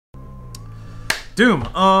Doom,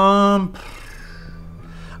 I'm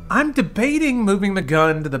debating moving the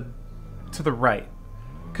gun to the right.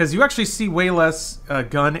 Because you actually see way less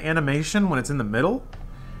gun animation when it's in the middle.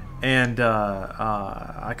 And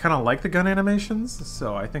I kind of like the gun animations,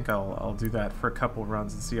 so I think I'll do that for a couple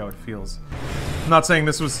runs and see how it feels. I'm not saying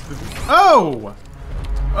this was... Oh!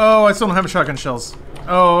 Oh, I still don't have shotgun shells.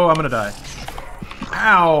 Oh, I'm gonna die.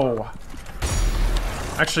 Ow!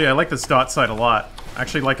 Actually, I like this dot sight a lot. I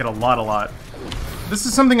actually like it a lot. This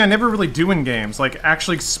is something I never really do in games, like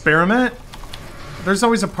actually experiment. There's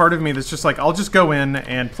always a part of me that's just like, I'll just go in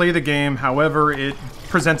and play the game however it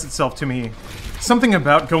presents itself to me. Something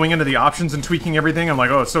about going into the options and tweaking everything, I'm like,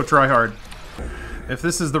 oh, it's so try-hard. If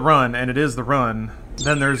this is the run, and it is the run,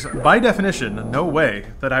 then there's, by definition, no way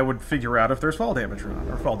that I would figure out if there's fall damage or not,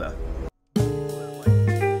 or fall death.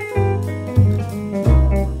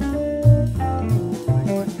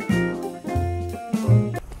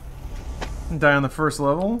 Die on the first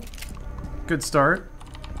level. Good start.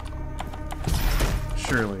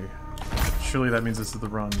 Surely that means this is the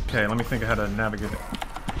run. Okay, let me think of how to navigate it.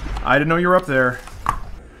 I didn't know you were up there.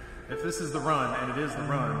 If this is the run, and it is the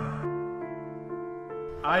run.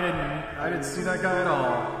 I didn't see that guy at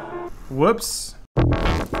all. Whoops.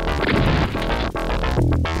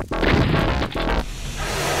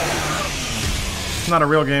 It's not a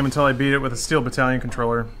real game until I beat it with a Steel Battalion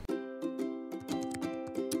controller.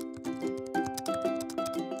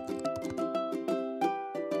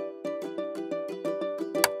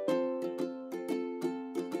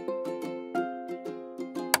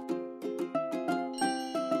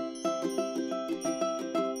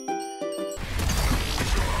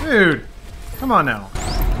 Dude, come on now.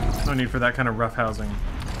 No need for that kind of rough housing.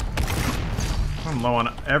 I'm low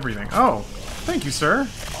on everything. Oh, thank you, sir.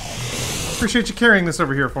 Appreciate you carrying this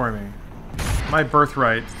over here for me. My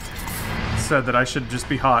birthright said that I should just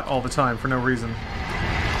be hot all the time for no reason.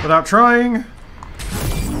 Without trying.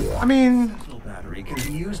 I mean... battery can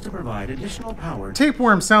be used to provide additional power.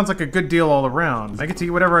 Tapeworm sounds like a good deal all around. I get to eat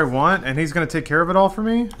whatever I want, and he's gonna take care of it all for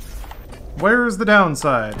me? Where's the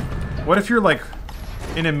downside? What if you're like...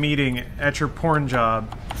 in a meeting at your porn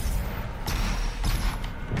job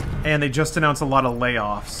and they just announced a lot of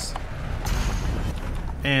layoffs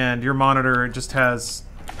and your monitor just has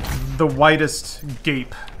the widest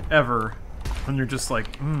gape ever and you're just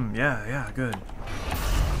like, yeah, good.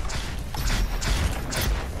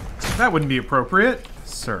 That wouldn't be appropriate.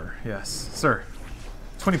 Sir, yes, sir.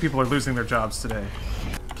 20 people are losing their jobs today.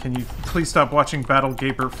 Can you please stop watching Battle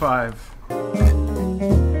Gaper 5?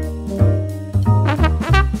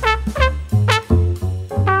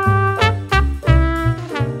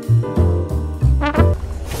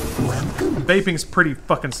 Vaping's pretty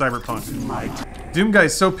fucking cyberpunk. Doom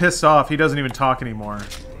guy's so pissed off he doesn't even talk anymore.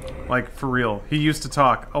 Like, for real. He used to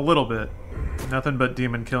talk a little bit. Nothing but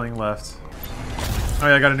demon killing left. Oh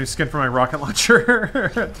yeah, I got a new skin for my rocket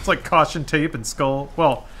launcher. It's like caution tape and skull.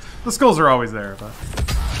 Well, the skulls are always there, but...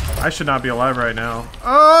 I should not be alive right now.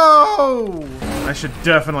 Oh! I should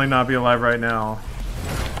definitely not be alive right now.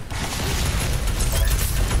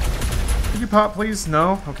 Could you pop, please?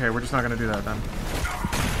 No? Okay, we're just not gonna do that then.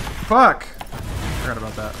 Fuck! Forgot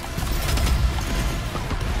about that.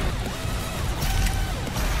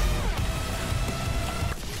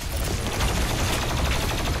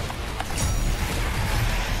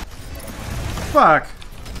 Fuck!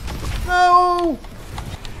 No!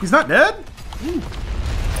 He's not dead? Ooh.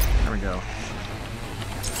 There we go.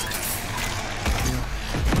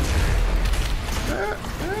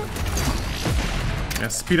 Yeah,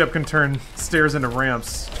 speed up can turn stairs into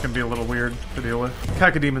ramps, which can be a little weird to deal with.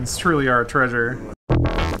 Cacodemons truly are a treasure.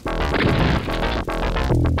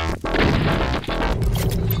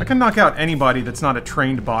 I can knock out anybody that's not a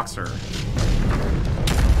trained boxer.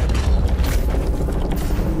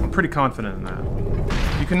 I'm pretty confident in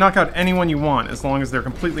that. You can knock out anyone you want as long as they're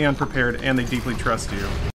completely unprepared and they deeply trust you.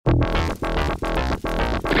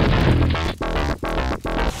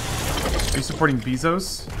 Are you supporting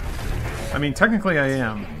Bezos? I mean, technically I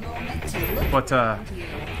am, but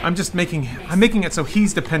I'm making it so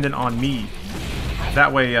he's dependent on me.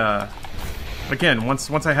 That way, again, once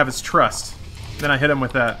I have his trust, then I hit him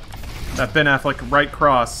with that Ben Affleck right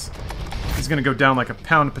cross. He's gonna go down like a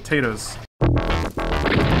pound of potatoes.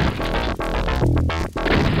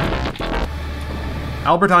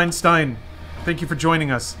 Albert Einstein, thank you for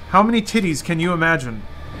joining us. How many titties can you imagine,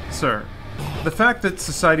 sir? The fact that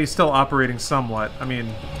society is still operating somewhat, I mean,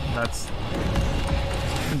 that's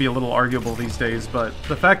can be a little arguable these days, but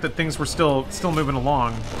the fact that things were still moving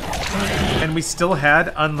along, and we still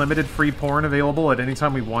had unlimited free porn available at any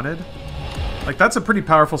time we wanted, Like, that's a pretty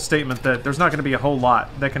powerful statement that there's not going to be a whole lot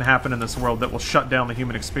that can happen in this world that will shut down the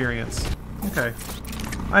human experience. Okay.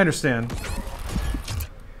 I understand.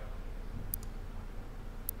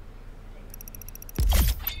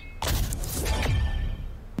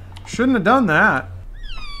 Shouldn't have done that.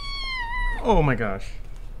 Oh my gosh.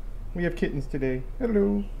 We have kittens today.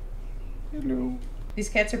 Hello. Hello. These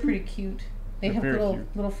cats are pretty cute. They have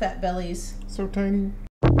little fat bellies. So tiny.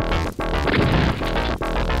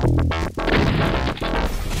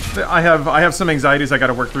 I have some anxieties I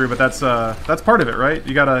gotta work through, but that's part of it, right?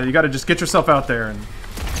 You gotta just get yourself out there and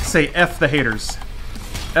say F the haters.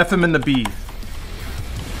 F them in the B.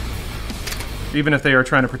 Even if they are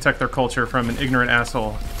trying to protect their culture from an ignorant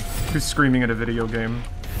asshole who's screaming at a video game.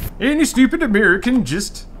 Any stupid American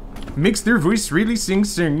just makes their voice really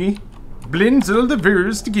sing-songy, blends all the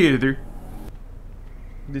verbs together.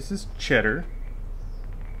 This is Cheddar.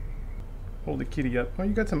 Hold the kitty up. Oh,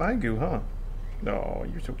 you got some eye goo, huh? Oh,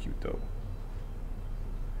 you're so cute, though.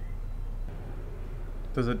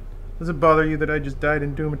 Does it bother you that I just died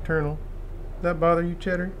in Doom Eternal? Does that bother you,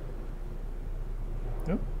 Cheddar?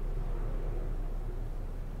 No?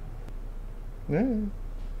 Yeah.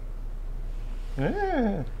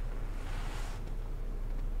 Yeah.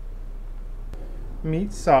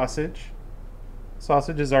 Meat, sausage.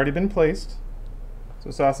 Sausage has already been placed,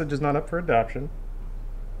 so sausage is not up for adoption.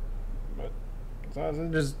 But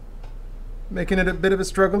sausage is making it a bit of a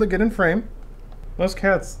struggle to get in frame. Most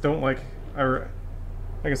cats don't like, I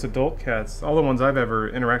guess adult cats, all the ones I've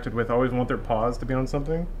ever interacted with always want their paws to be on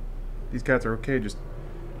something. These cats are okay just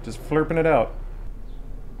flirping it out.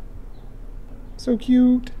 So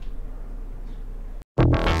cute.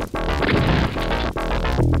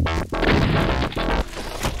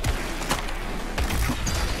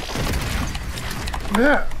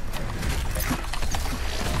 Yeah.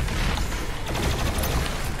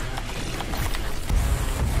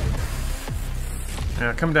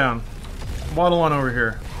 Yeah, come down. Waddle on over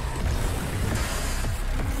here.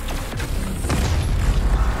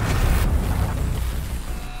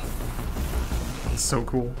 That's so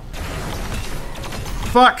cool.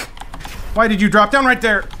 Fuck! Why did you drop down right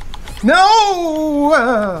there? No!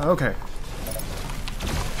 Okay.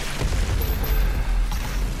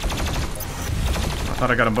 I thought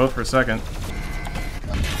I got them both for a second.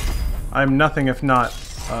 I'm nothing if not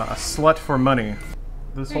a slut for money.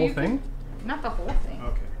 This whole thing? Not the whole thing.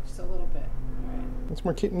 Okay. Just a little bit. Right. That's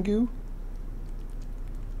more kitten goo.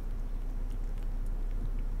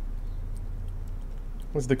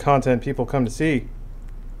 What's the content people come to see?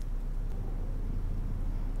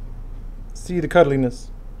 See the cuddliness.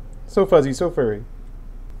 So fuzzy, so furry.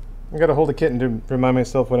 I gotta hold a kitten to remind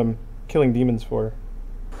myself what I'm killing demons for.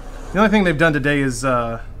 The only thing they've done today is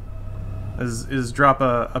drop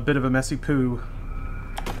a bit of a messy poo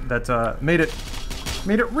that made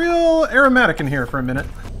it real aromatic in here for a minute.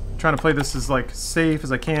 I'm trying to play this as like safe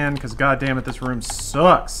as I can because goddamn it, this room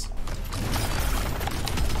sucks.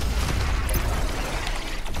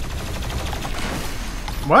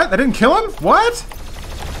 What? That didn't kill him? What?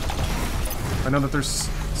 I know that there's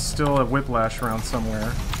still a whiplash around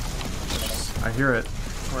somewhere. I hear it.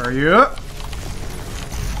 Where are you?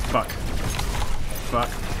 Fuck. Fuck.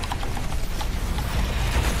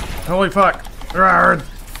 Holy fuck. Rawr.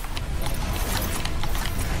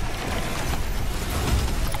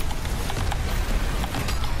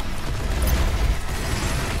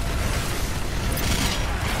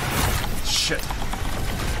 Shit.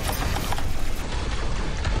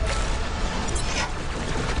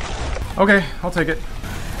 Okay, I'll take it.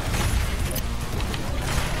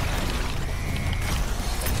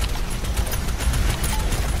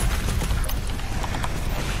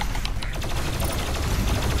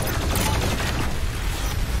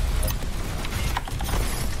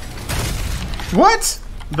 What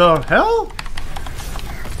the hell?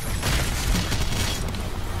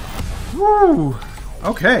 Woo!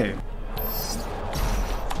 Okay.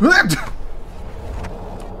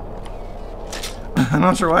 I'm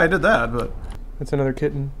not sure why I did that, but... That's another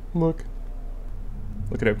kitten. Look.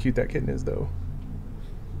 Look at how cute that kitten is, though.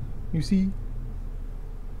 You see?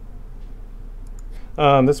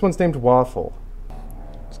 This one's named Waffle.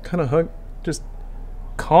 It's kind of just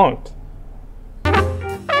conked.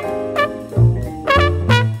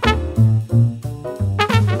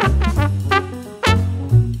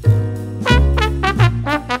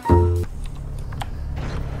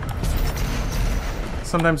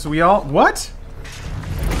 Sometimes we all... What?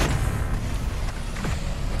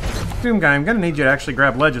 Doom guy, I'm gonna need you to actually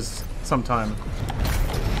grab ledges sometime.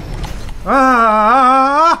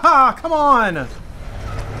 Ah! Come on!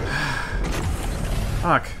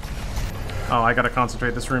 Fuck. Oh, I gotta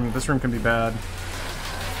concentrate. This room can be bad.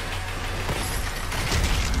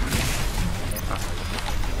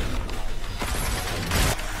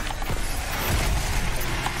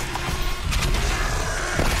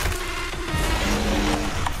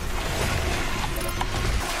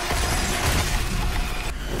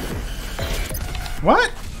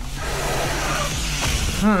 What?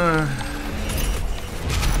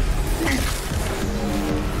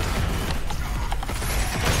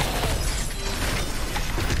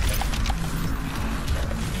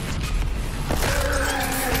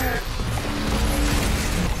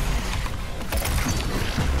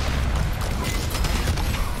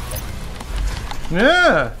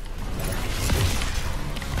 Yeah.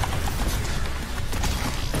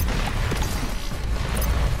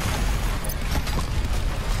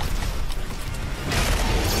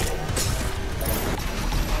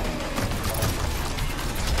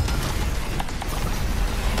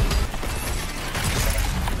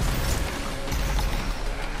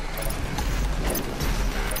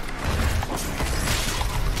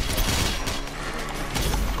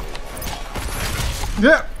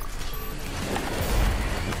 Yeah.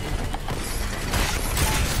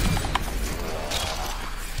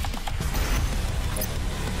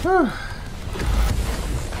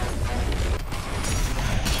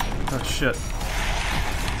 Oh shit.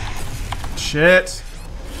 Shit.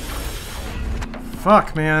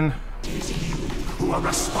 Fuck, man. Who are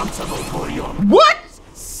responsible for your What?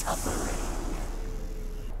 suffering?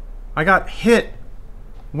 I got hit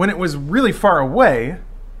when it was really far away.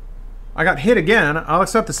 I got hit again. I'll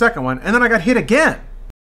accept the second one. And then I got hit again.